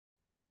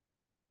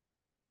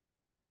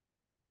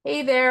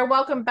Hey there,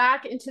 welcome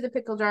back into the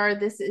pickle jar.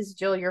 This is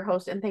Jill, your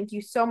host, and thank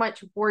you so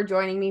much for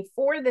joining me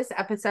for this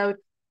episode.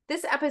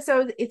 This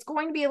episode, it's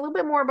going to be a little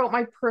bit more about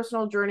my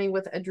personal journey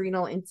with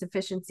adrenal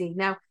insufficiency.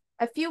 Now,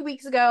 a few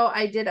weeks ago,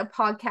 I did a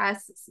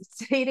podcast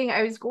stating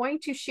I was going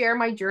to share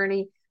my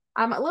journey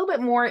a little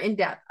bit more in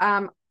depth.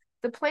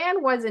 The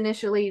plan was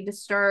initially to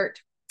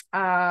start,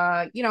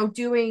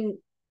 doing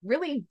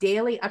really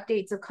daily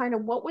updates of kind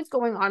of what was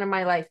going on in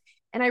my life.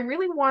 And I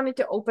really wanted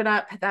to open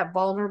up that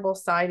vulnerable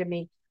side of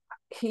me.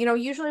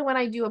 Usually when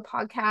I do a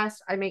podcast,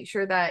 I make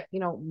sure that,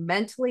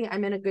 mentally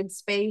I'm in a good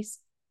space.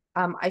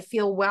 I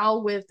feel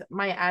well with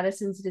my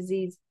Addison's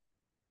disease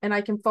and I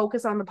can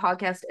focus on the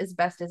podcast as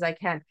best as I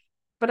can.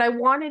 But I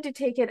wanted to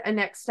take it a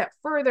next step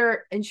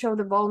further and show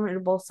the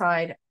vulnerable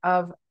side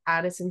of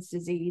Addison's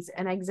disease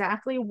and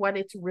exactly what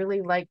it's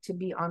really like to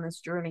be on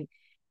this journey.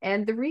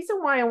 And the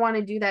reason why I want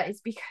to do that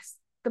is because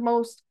the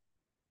most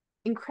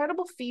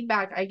incredible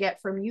feedback I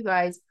get from you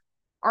guys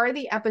are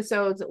the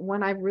episodes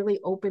when I've really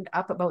opened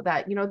up about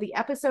that. The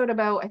episode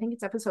about, I think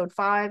it's episode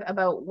 5,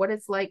 about what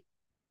it's like,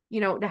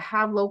 to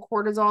have low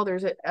cortisol.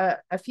 There's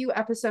a few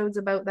episodes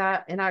about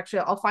that. And actually,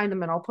 I'll find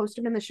them and I'll post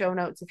them in the show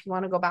notes if you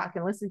want to go back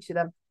and listen to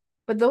them.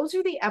 But those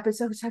are the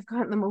episodes I've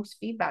gotten the most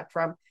feedback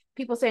from.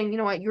 People saying, you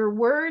know what, your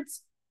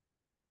words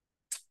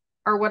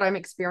are what I'm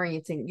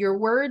experiencing. Your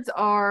words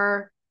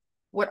are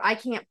what I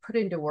can't put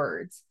into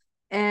words.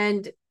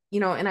 And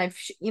and I've,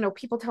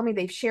 people tell me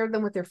they've shared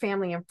them with their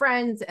family and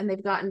friends, and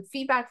they've gotten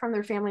feedback from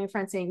their family and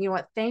friends saying, you know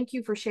what, thank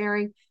you for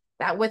sharing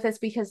that with us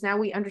because now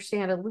we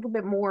understand a little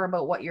bit more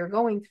about what you're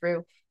going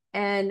through.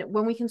 And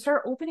when we can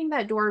start opening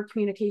that door of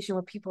communication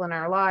with people in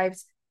our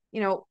lives,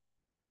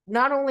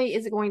 not only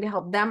is it going to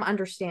help them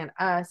understand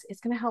us,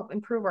 it's going to help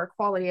improve our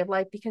quality of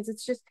life because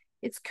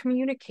it's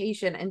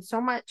communication, and so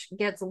much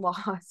gets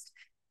lost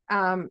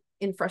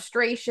in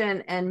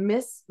frustration and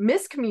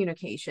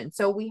miscommunication.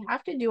 So we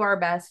have to do our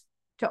best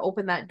to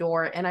open that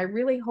door. And I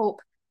really hope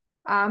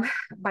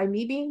by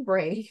me being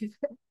brave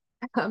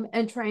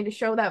and trying to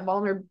show that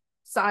vulnerable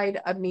side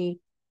of me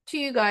to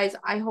you guys,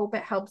 I hope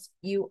it helps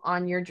you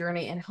on your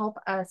journey and help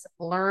us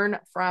learn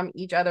from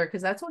each other,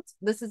 because that's what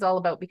this is all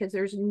about. Because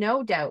there's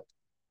no doubt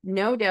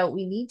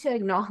we need to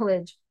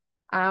acknowledge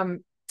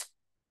the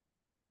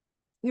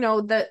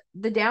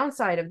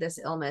downside of this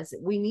illness.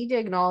 We need to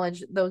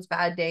acknowledge those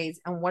bad days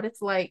and what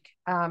it's like.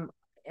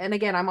 And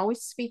again, I'm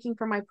always speaking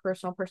from my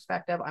personal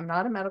perspective. I'm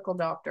not a medical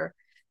doctor.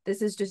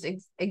 This is just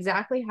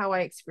exactly how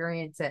I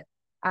experience it.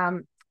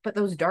 But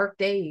those dark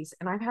days,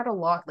 and I've had a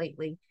lot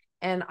lately,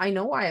 and I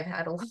know I've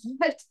had a lot,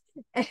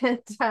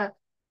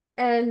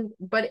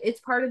 but it's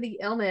part of the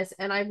illness,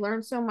 and I've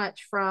learned so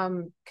much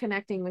from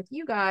connecting with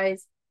you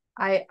guys.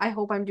 I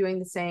hope I'm doing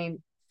the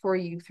same for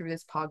you through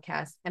this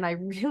podcast. And I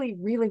really,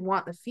 really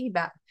want the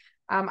feedback.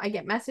 I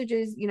get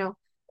messages,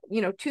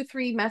 2,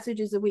 3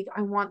 messages a week.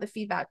 I want the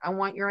feedback. I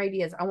want your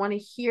ideas. I want to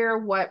hear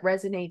what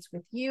resonates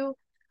with you.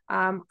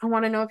 I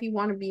want to know if you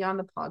want to be on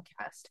the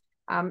podcast.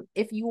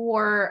 If you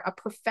are a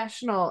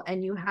professional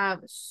and you have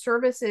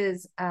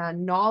services,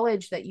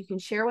 knowledge that you can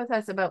share with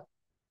us about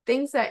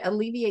things that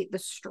alleviate the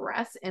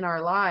stress in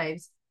our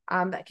lives,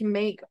 that can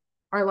make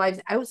our lives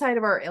outside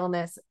of our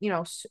illness,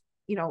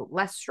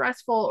 less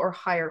stressful or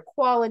higher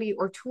quality,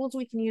 or tools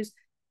we can use.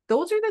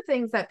 Those are the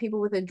things that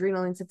people with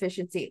adrenal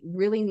insufficiency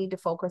really need to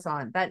focus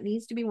on. That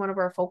needs to be one of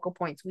our focal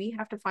points. We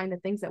have to find the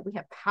things that we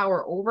have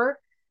power over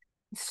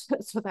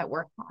so that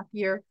we're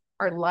happier,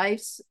 our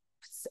lives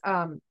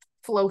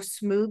flow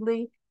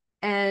smoothly.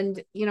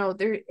 And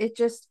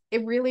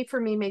it really for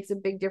me makes a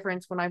big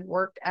difference when I've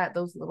worked at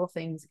those little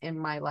things in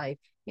my life.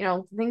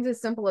 Things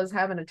as simple as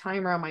having a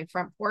timer on my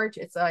front porch.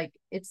 It's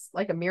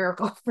like a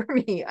miracle for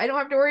me. I don't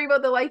have to worry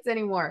about the lights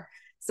anymore.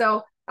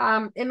 So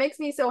it makes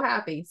me so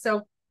happy.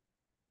 So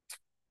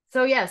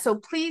yeah, so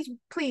please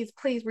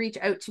reach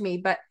out to me.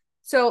 But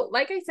so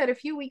like I said a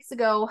few weeks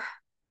ago,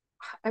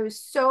 I was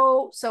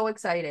so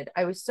excited.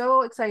 I was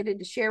so excited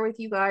to share with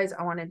you guys.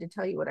 I wanted to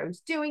tell you what I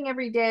was doing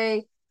every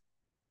day.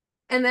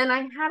 And then I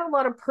had a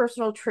lot of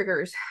personal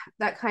triggers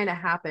that kind of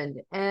happened.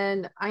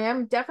 And I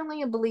am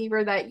definitely a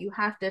believer that you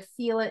have to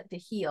feel it to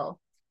heal.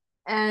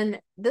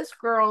 And this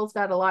girl's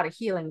got a lot of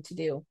healing to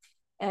do.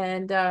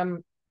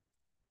 And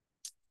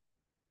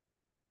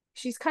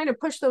she's kind of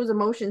pushed those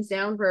emotions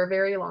down for a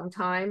very long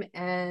time.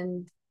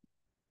 And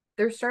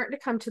they're starting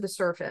to come to the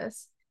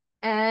surface.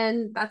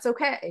 And that's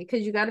okay,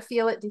 because you got to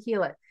feel it to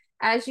heal it.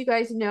 As you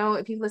guys know,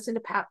 if you've listened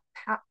to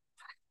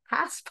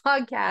past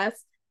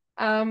podcasts,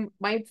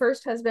 my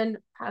first husband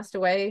passed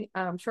away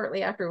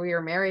shortly after we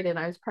were married, and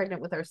I was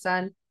pregnant with our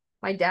son.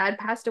 My dad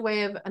passed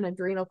away of an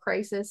adrenal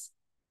crisis.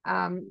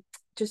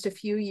 Just a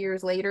few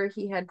years later,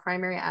 he had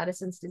primary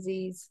Addison's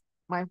disease.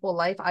 My whole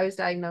life, I was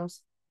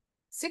diagnosed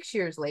 6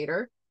 years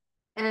later.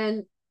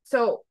 And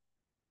so,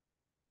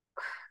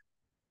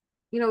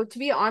 to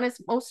be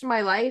honest, most of my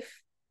life,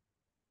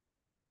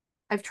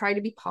 I've tried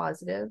to be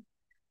positive.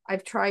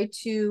 I've tried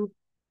to,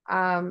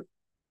 but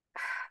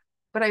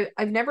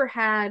I've never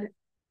had,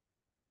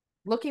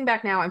 looking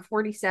back now, I'm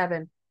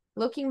 47.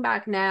 Looking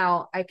back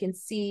now, I can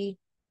see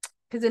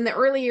because in the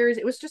early years,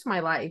 it was just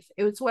my life.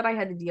 It was what I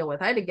had to deal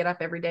with. I had to get up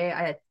every day.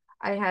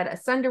 I had a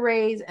son to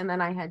raise, and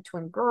then I had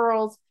twin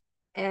girls,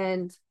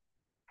 and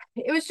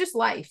it was just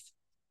life.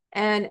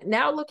 And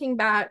now looking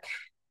back,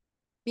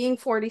 being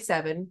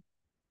 47,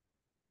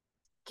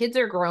 kids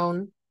are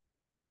grown.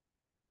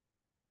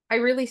 I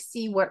really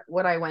see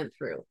what I went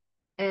through.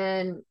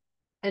 And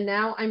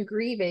now I'm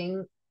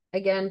grieving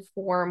again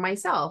for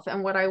myself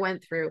and what I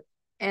went through.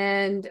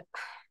 And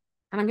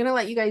I'm going to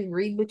let you guys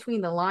read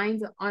between the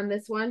lines on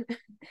this one.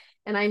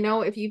 And I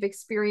know if you've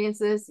experienced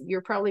this,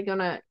 you're going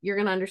to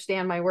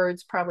understand my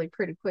words probably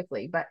pretty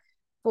quickly. But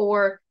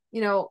for,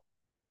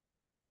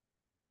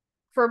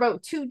 for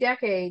about 2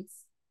 decades,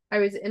 I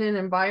was in an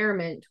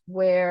environment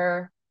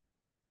where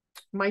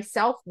my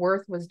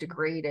self-worth was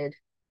degraded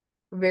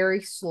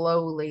very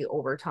slowly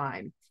over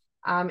time.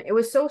 It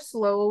was so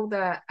slow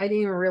that I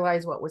didn't even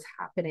realize what was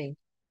happening.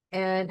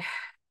 And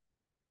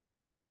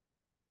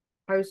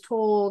I was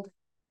told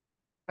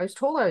I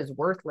was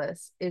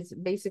worthless, is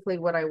basically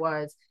what I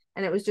was.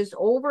 And it was just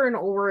over and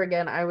over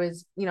again. I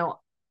was,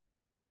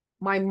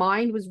 my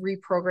mind was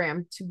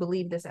reprogrammed to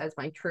believe this as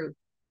my truth.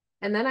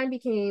 And then I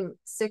became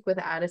sick with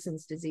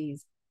Addison's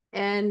disease.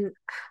 And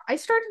I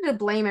started to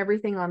blame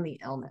everything on the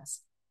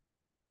illness.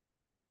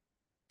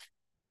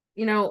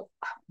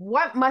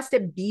 What must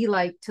it be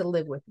like to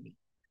live with me?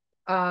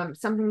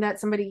 Something that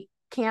somebody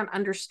can't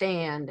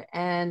understand.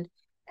 And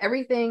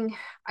everything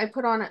I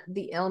put on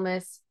the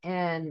illness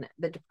and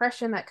the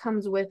depression that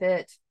comes with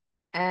it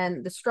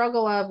and the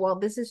struggle of, well,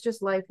 this is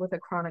just life with a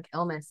chronic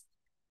illness.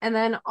 And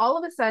then all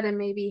of a sudden,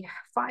 maybe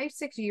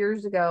 5-6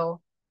 years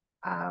ago,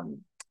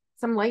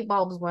 some light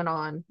bulbs went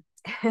on.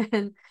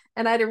 And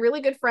I had a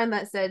really good friend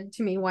that said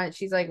to me once,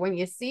 she's like, when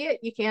you see it,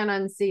 you can't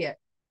unsee it.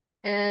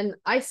 And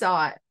I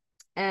saw it.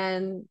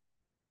 And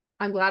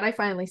I'm glad I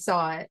finally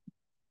saw it.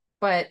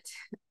 But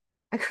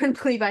I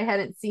couldn't believe I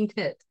hadn't seen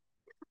it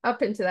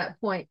up until that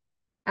point.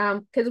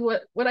 Because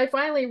what I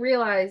finally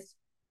realized,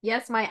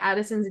 yes, my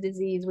Addison's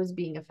disease was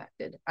being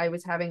affected. I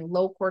was having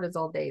low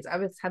cortisol days. I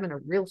was having a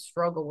real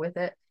struggle with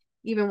it.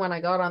 Even when I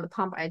got on the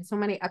pump, I had so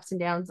many ups and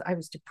downs. I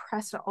was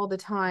depressed all the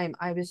time.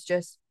 I was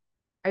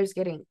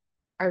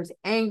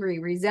angry,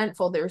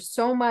 resentful. There was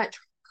so much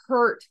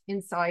hurt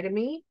inside of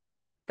me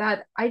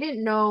that I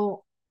didn't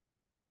know.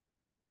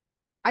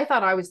 I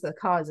thought I was the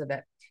cause of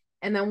it.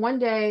 And then one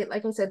day,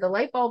 like I said, the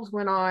light bulbs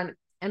went on,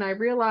 and I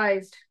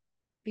realized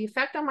the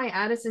effect on my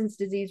Addison's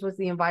disease was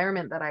the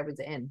environment that I was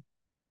in.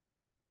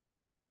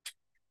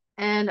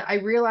 And I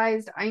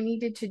realized I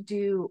needed to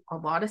do a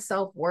lot of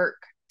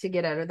self-work to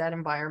get out of that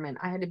environment.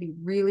 I had to be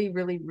really,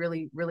 really,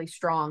 really, really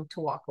strong to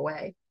walk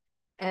away.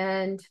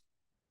 And,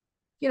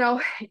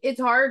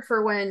 it's hard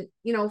for when,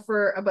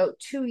 for about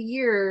 2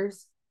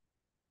 years,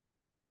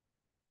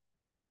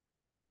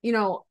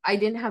 I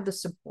didn't have the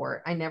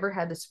support. I never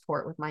had the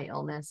support with my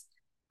illness.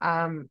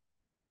 I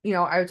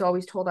was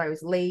always told I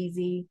was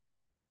lazy.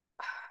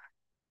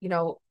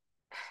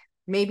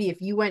 Maybe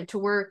if you went to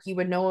work, you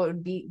would know it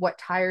would be what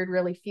tired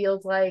really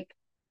feels like.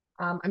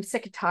 I'm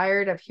sick and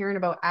tired of hearing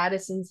about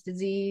Addison's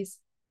disease.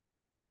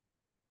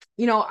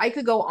 I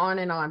could go on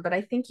and on, but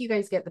I think you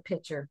guys get the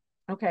picture.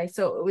 Okay,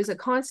 so it was a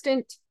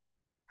constant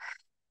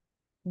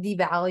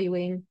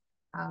devaluing.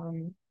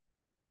 And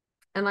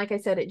like I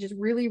said, it just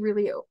really,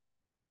 really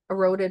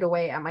eroded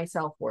away at my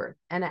self-worth.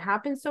 And it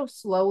happened so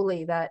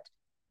slowly that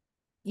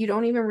you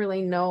don't even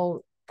really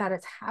know that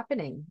it's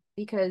happening,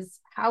 because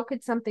how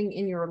could something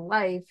in your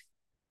life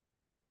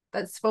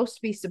that's supposed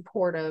to be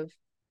supportive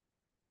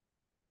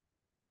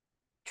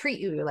treat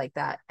you like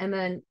that? And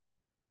then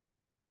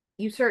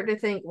you start to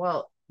think,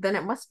 well, then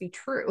it must be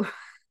true.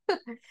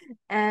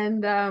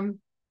 and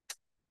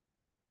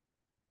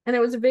it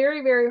was a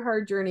very, very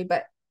hard journey,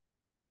 but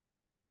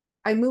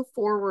I moved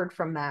forward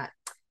from that.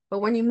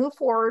 But when you move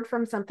forward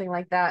from something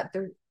like that,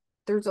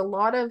 there's a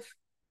lot of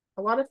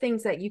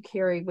things that you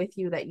carry with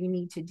you that you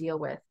need to deal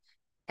with.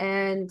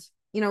 And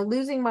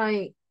losing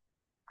my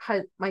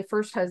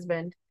first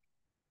husband,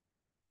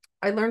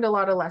 I learned a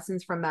lot of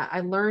lessons from that.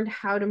 I learned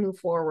how to move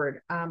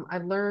forward. But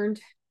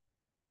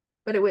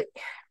I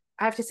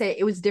have to say,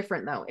 it was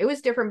different though. It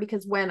was different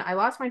because when I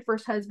lost my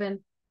first husband,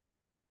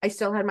 I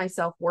still had my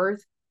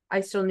self-worth.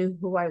 I still knew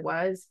who I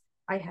was.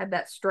 I had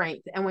that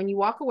strength. And when you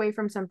walk away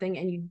from something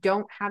and you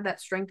don't have that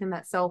strength and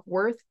that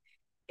self-worth,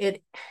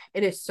 it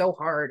is so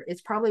hard. It's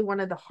probably one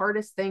of the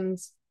hardest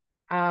things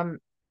I've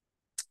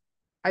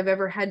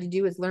ever had to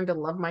do, is learn to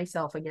love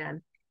myself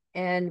again.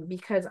 And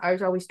because I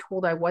was always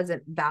told I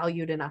wasn't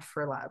valued enough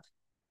for love.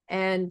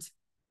 And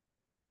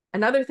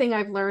another thing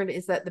I've learned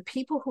is that the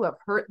people who have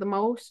hurt the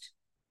most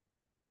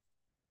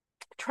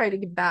try to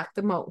give back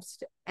the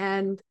most.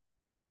 And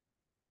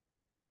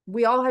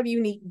we all have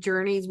unique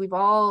journeys. We've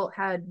all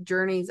had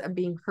journeys of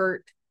being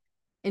hurt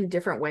in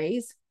different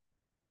ways.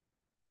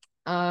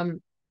 I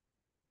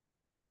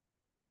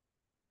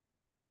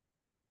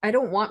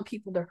don't want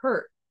people to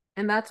hurt.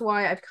 And that's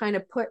why I've kind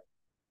of put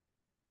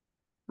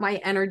my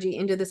energy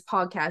into this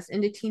podcast,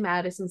 into Team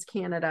Addison's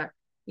Canada,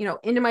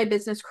 into my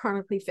business,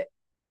 Chronically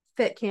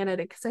Fit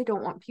Canada, because I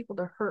don't want people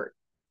to hurt.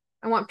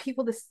 I want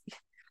people to see,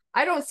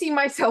 I don't see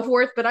my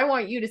self-worth, but I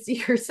want you to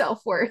see your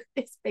self-worth.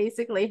 It's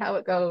basically how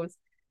it goes.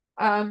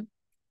 And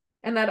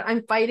that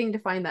I'm fighting to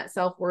find that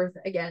self-worth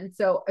again.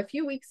 So a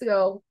few weeks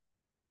ago,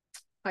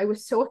 I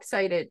was so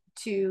excited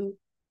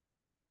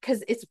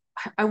because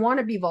I want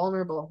to be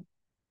vulnerable.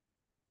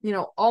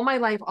 All my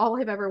life, all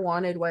I've ever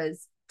wanted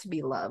was to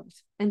be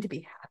loved and to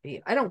be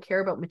happy. I don't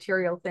care about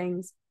material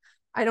things.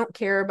 I don't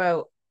care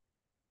about,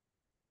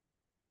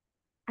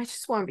 I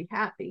just want to be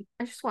happy.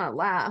 I just want to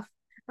laugh.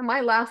 And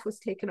my laugh was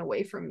taken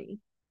away from me.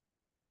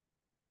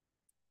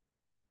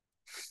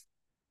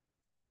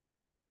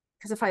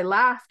 Because if I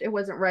laughed, it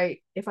wasn't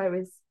right. If I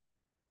was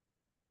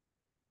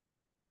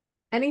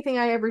anything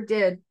I ever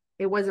did,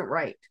 it wasn't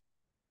right.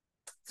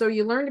 So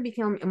you learn to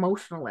become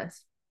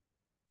emotionalist.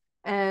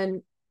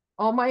 And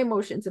all my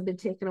emotions have been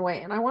taken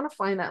away. And I want to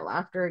find that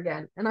laughter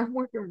again. And I'm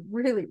working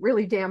really,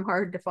 really damn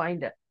hard to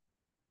find it.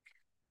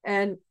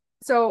 And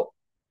so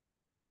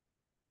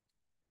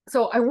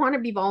I want to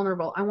be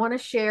vulnerable. I want to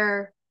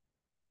share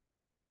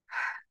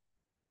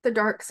the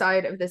dark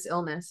side of this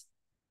illness.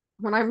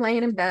 When I'm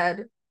laying in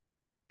bed,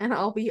 and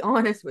I'll be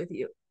honest with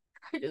you,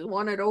 I just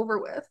want it over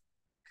with.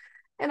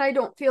 And I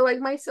don't feel like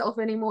myself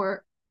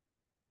anymore.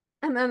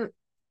 And then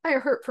I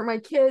hurt for my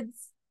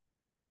kids.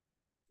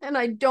 And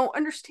I don't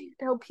understand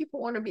how people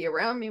want to be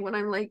around me when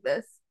I'm like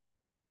this.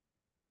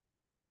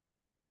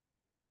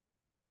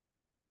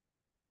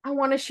 I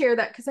want to share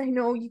that because I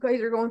know you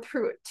guys are going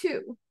through it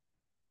too.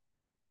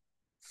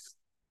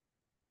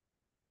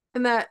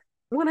 And that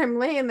when I'm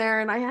laying there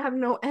and I have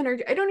no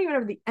energy, I don't even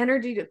have the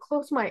energy to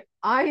close my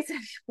eyes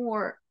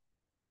anymore.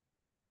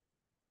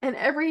 And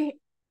every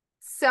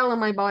cell in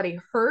my body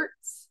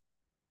hurts,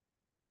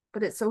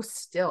 but it's so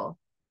still.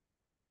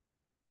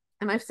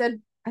 And I've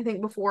said, I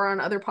think before on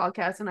other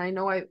podcasts, and I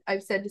know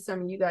I've said to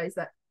some of you guys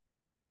that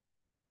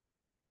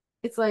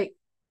it's like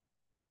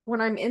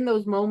when I'm in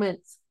those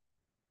moments,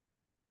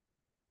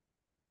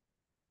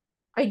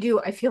 I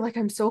feel like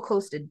I'm so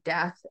close to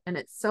death, and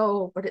it's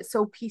so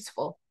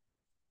peaceful.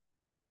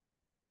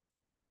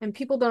 And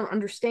people don't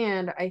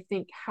understand, I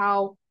think,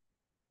 how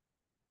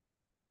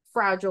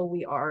fragile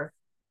we are,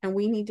 and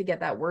we need to get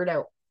that word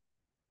out.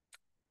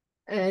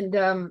 And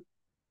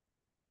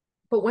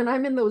but when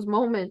I'm in those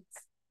moments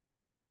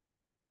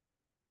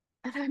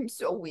and I'm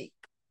so weak,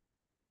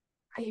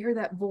 I hear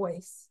that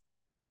voice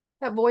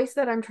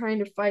that I'm trying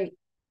to fight,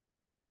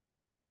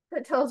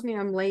 that tells me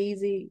I'm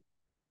lazy,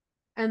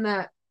 and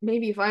that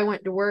maybe if I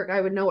went to work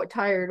I would know what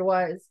tired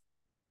was,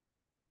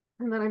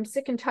 and then I'm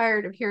sick and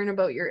tired of hearing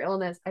about your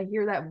illness. I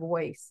hear that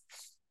voice,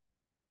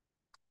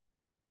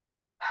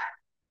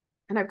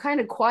 and I've kind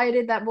of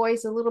quieted that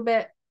voice a little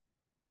bit,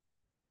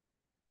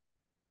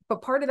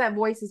 but part of that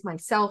voice is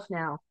myself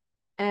now,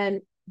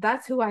 and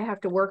that's who I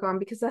have to work on,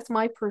 because that's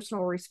my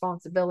personal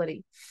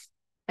responsibility.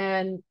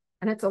 And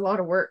it's a lot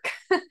of work.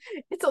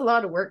 It's a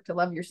lot of work to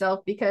love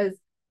yourself, because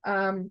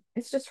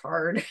it's just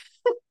hard.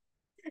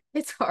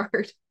 It's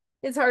hard.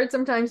 It's hard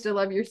sometimes to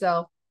love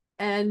yourself.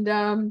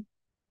 And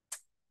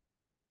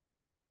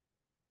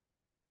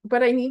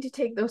but I need to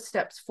take those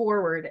steps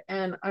forward,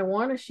 and I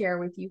want to share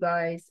with you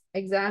guys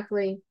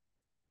exactly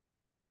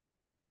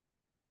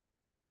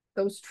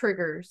those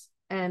triggers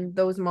and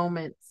those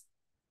moments.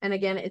 And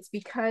again, it's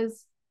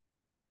because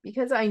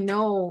I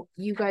know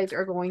you guys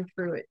are going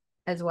through it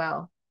as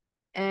well.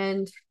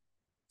 And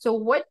so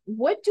what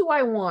do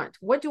I want?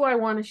 What do I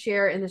want to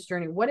share in this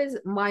journey? What is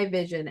my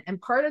vision? And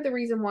part of the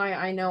reason why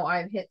I know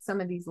I've hit some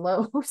of these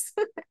lows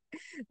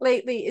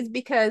lately is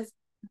because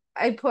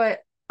I put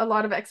a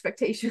lot of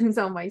expectations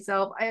on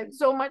myself. I have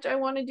so much I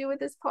want to do with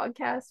this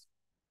podcast.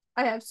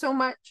 I have so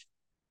much.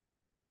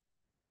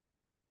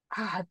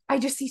 I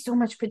just see so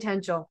much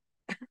potential.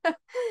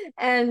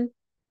 And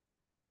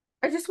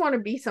I just want to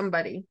be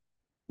somebody,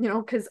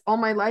 because all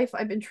my life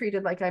I've been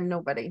treated like I'm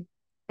nobody.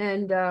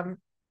 And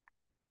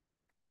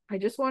I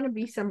just want to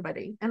be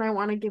somebody, and I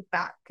want to give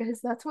back, because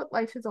that's what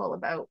life is all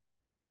about.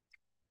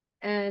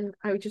 And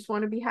I just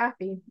want to be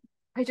happy.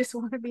 I just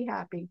want to be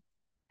happy.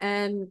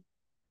 And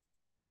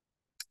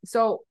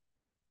so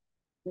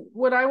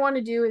what I want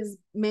to do is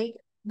make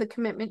the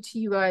commitment to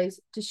you guys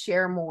to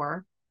share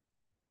more.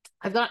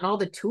 I've gotten all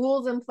the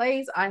tools in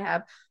place. I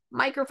have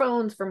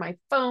microphones for my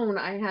phone.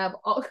 I have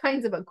all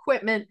kinds of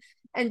equipment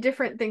and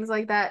different things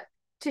like that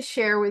to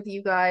share with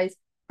you guys.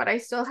 But I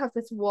still have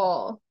this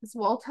wall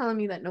telling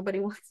me that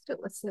nobody wants to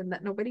listen,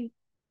 that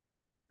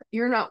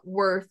you're not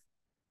worth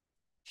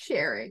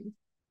sharing.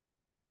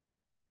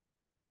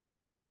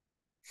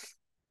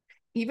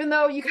 Even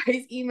though you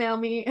guys email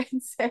me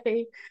and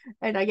say,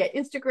 and I get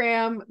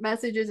Instagram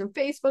messages and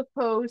Facebook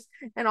posts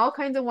and all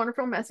kinds of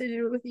wonderful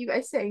messages with you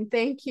guys saying,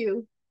 thank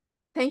you.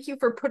 Thank you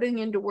for putting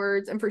into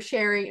words and for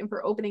sharing and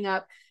for opening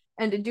up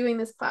and to doing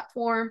this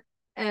platform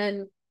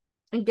and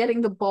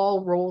getting the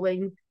ball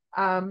rolling.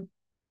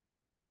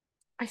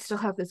 I still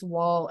have this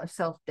wall of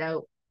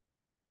self-doubt,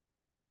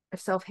 of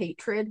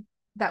self-hatred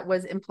that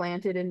was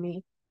implanted in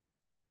me.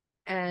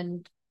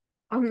 And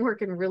I'm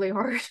working really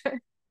hard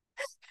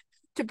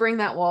to bring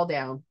that wall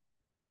down.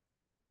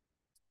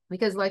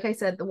 Because like I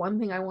said, the one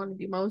thing I want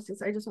to do most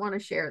is I just want to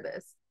share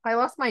this. I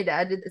lost my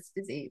dad to this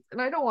disease,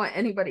 and I don't want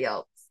anybody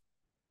else.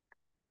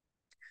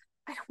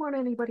 I don't want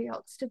anybody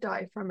else to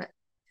die from it.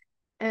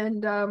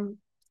 And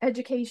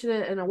education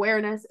and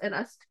awareness and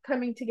us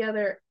coming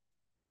together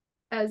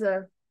as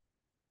a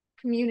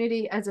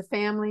community, as a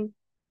family,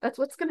 that's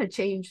what's going to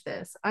change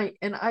this. I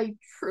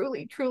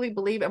truly, truly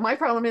believe it. My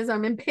problem is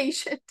I'm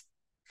impatient.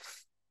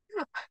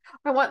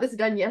 I want this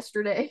done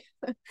yesterday.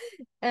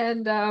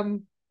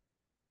 And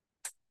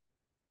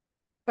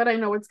but I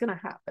know it's going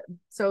to happen.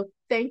 So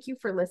thank you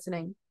for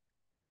listening.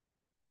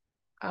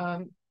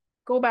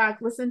 Go back,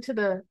 listen to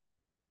the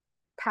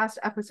past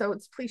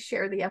episodes. Please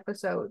share the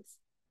episodes.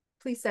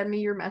 Please send me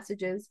your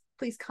messages.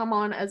 Please come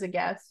on as a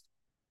guest.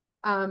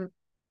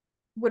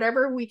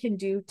 Whatever we can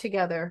do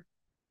together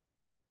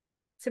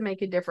to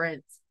make a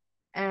difference.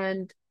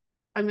 And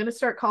I'm going to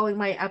start calling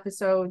my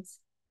episodes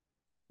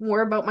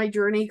more about my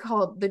journey,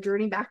 called The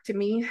Journey Back to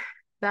Me.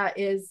 That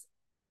is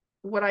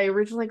what I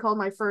originally called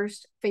my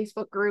first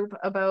Facebook group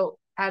about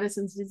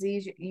Addison's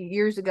disease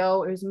years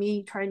ago. It was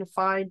me trying to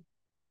find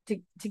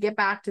to get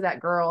back to that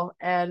girl,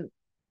 and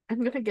I'm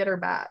going to get her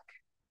back.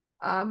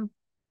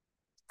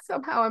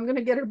 Somehow I'm going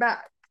to get her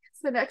back.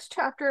 It's the next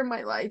chapter in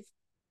my life.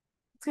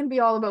 It's going to be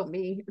all about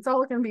me. It's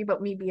all going to be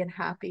about me being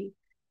happy.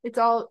 It's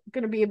all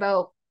going to be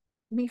about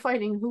me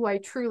finding who I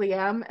truly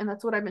am. And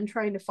that's what I've been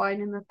trying to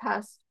find in the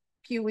past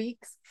few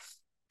weeks.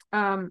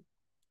 I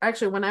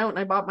actually went out and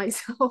I bought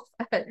myself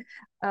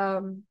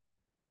a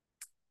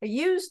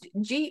used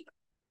Jeep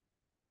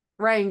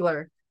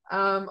Wrangler.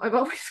 I've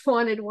always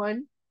wanted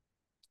one,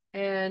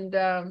 and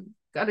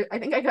I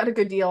think I got a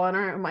good deal on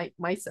her.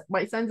 My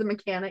son's a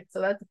mechanic,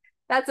 so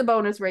that's a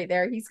bonus right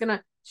there.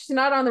 She's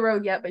not on the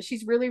road yet, but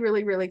she's really,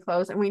 really, really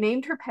close. And we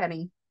named her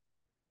Penny.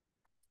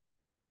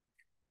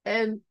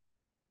 And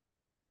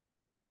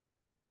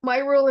my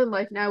rule in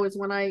life now is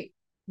when I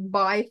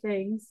buy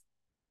things,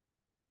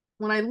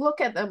 when I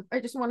look at them, I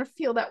just want to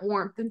feel that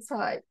warmth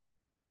inside.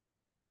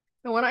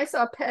 And when I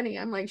saw Penny,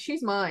 I'm like,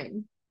 she's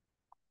mine.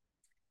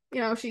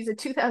 You know, she's a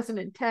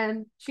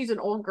 2010. She's an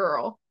old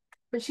girl,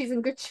 but she's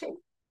in good shape.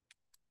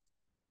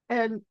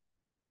 And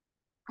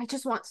I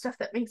just want stuff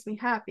that makes me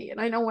happy.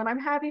 And I know when I'm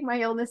happy, my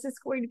illness is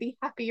going to be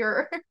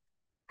happier.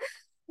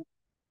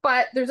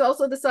 But there's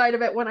also the side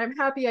of it, when I'm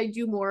happy, I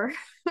do more.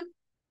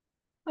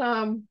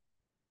 Penny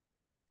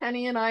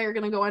and I are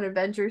going to go on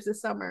adventures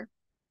this summer.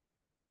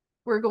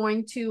 We're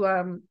going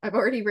to, I've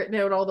already written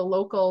out all the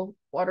local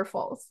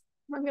waterfalls.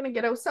 I'm going to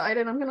get outside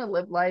and I'm going to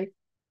live life,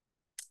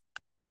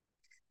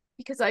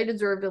 because I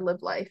deserve to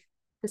live life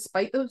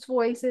despite those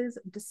voices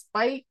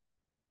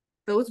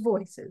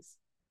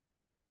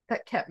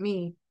that kept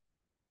me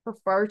for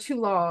far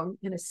too long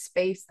in a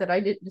space that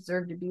I didn't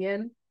deserve to be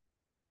in.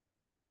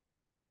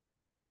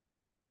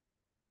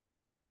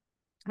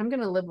 I'm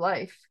going to live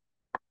life.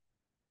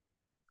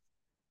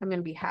 I'm going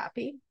to be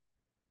happy.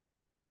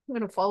 I'm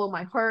going to follow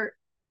my heart.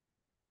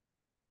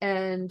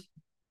 And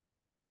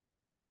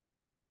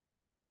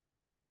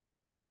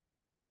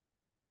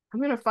I'm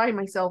going to find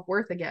my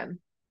self-worth again.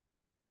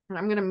 And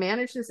I'm going to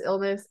manage this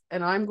illness,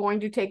 and I'm going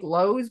to take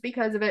lows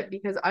because of it,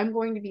 because I'm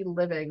going to be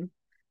living,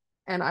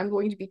 and I'm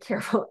going to be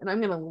careful, and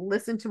I'm going to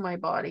listen to my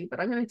body, but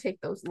I'm going to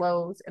take those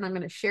lows and I'm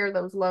going to share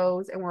those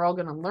lows, and we're all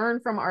going to learn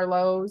from our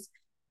lows.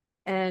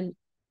 And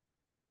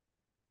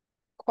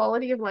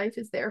quality of life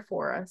is there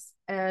for us.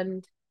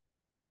 And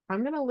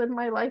I'm going to live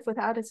my life with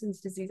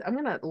Addison's disease. I'm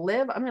going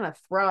to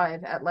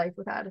thrive at life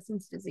with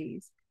Addison's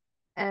disease.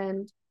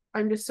 And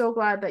I'm just so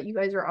glad that you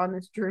guys are on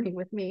this journey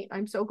with me.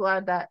 I'm so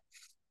glad that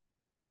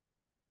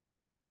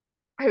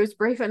I was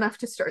brave enough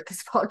to start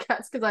this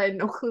podcast, because I had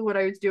no clue what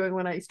I was doing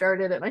when I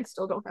started, and I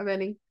still don't have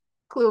any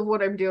clue of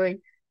what I'm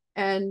doing.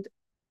 And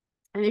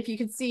if you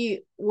can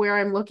see where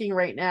I'm looking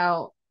right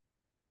now,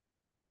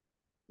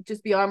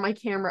 just beyond my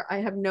camera, I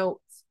have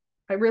notes.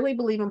 I really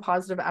believe in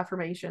positive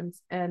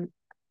affirmations and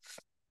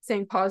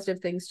saying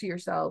positive things to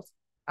yourselves.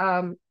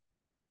 I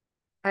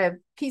have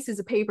pieces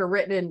of paper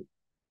written in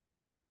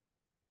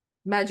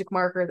magic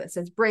marker that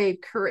says brave,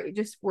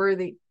 courageous,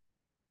 worthy.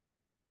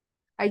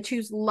 I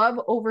choose love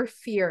over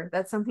fear.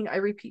 That's something I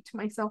repeat to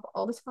myself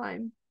all the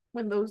time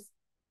when those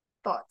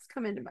thoughts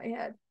come into my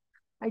head.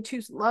 I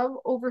choose love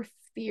over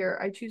fear.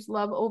 I choose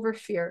love over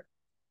fear.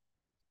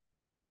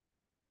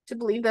 To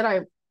believe that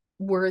I'm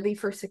worthy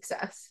for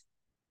success,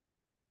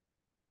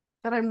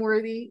 that I'm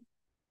worthy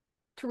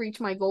to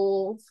reach my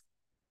goals,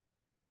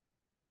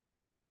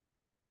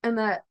 and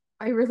that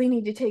I really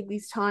need to take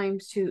these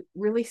times to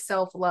really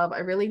self-love. I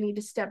really need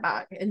to step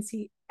back and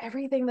see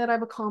everything that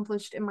I've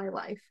accomplished in my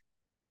life.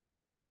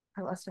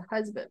 I lost a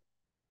husband.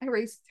 I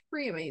raised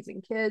 3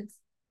 amazing kids.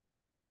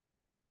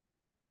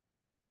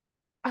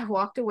 I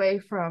walked away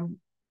from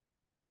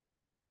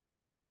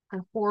a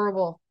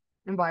horrible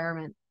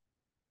environment.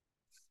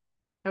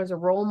 I was a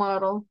role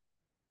model.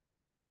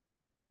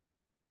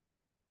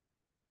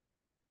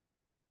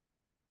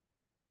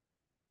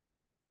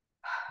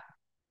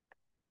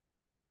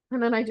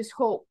 And then I just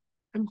hope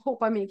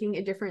I'm making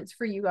a difference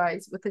for you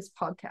guys with this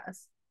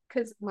podcast,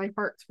 because my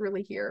heart's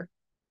really here.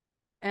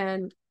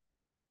 And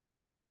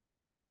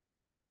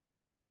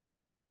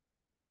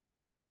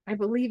I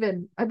believe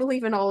in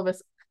all of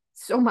us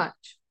so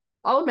much.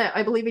 I'll admit,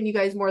 I believe in you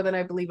guys more than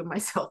I believe in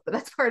myself, but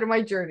that's part of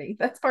my journey.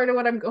 That's part of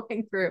what I'm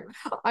going through.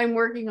 I'm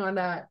working on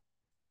that.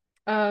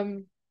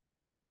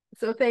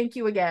 So thank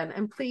you again.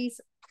 And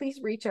please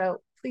reach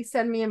out. Please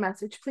send me a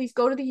message. Please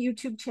go to the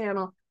YouTube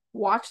channel,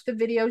 watch the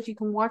videos. You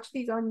can watch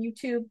these on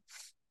YouTube.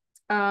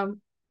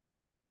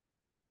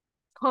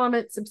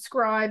 Comment,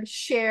 subscribe,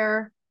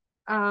 share,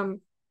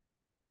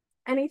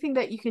 anything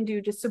that you can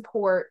do to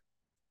support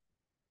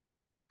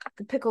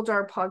the Pickle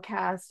Jar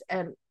podcast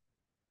and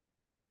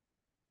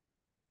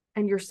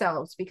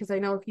yourselves, because I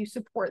know if you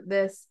support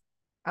this,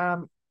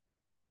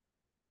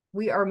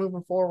 we are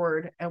moving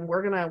forward, and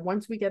we're gonna,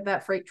 once we get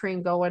that freight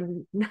train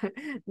going,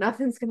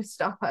 nothing's gonna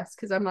stop us,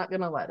 because I'm not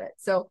gonna let it.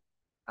 So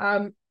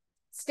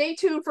stay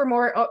tuned for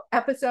more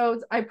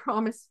episodes. I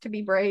promise to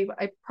be brave.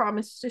 I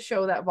promise to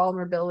show that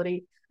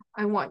vulnerability.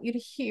 I want you to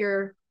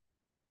hear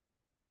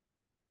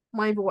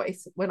my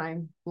voice when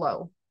I'm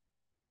low.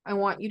 I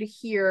want you to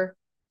hear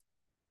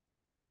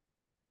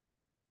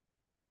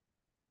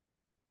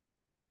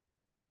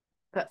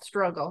that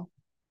struggle.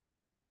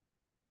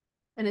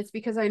 And it's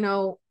because I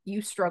know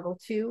you struggle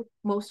too.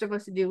 Most of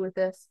us do with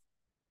this.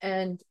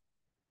 And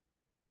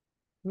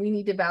we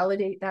need to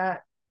validate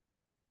that.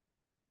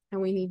 And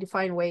we need to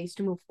find ways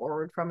to move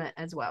forward from it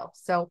as well.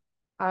 So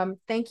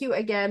thank you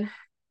again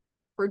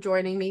for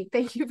joining me.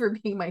 Thank you for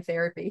being my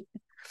therapy.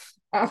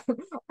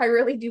 I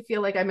really do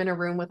feel like I'm in a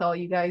room with all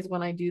you guys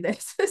when I do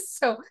this.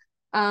 So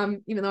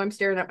even though I'm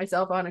staring at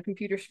myself on a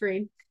computer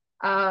screen.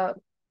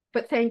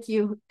 But thank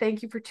you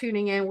for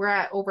tuning in. We're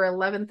at over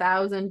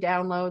 11,000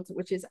 downloads,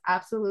 which is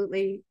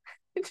absolutely,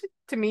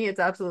 to me, it's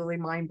absolutely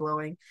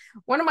mind-blowing.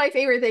 One of my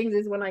favorite things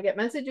is when I get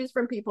messages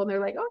from people and they're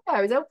like, oh yeah,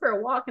 I was out for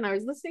a walk and I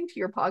was listening to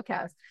your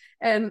podcast.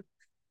 And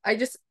I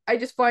just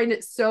find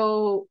it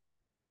so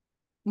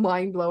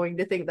mind-blowing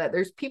to think that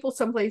there's people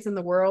someplace in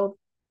the world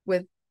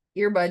with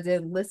earbuds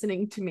in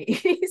listening to me.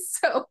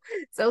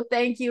 So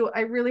thank you.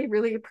 I really,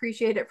 really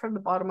appreciate it from the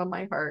bottom of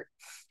my heart.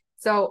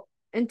 So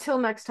until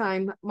next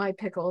time, my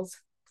pickles,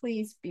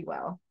 please be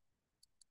well.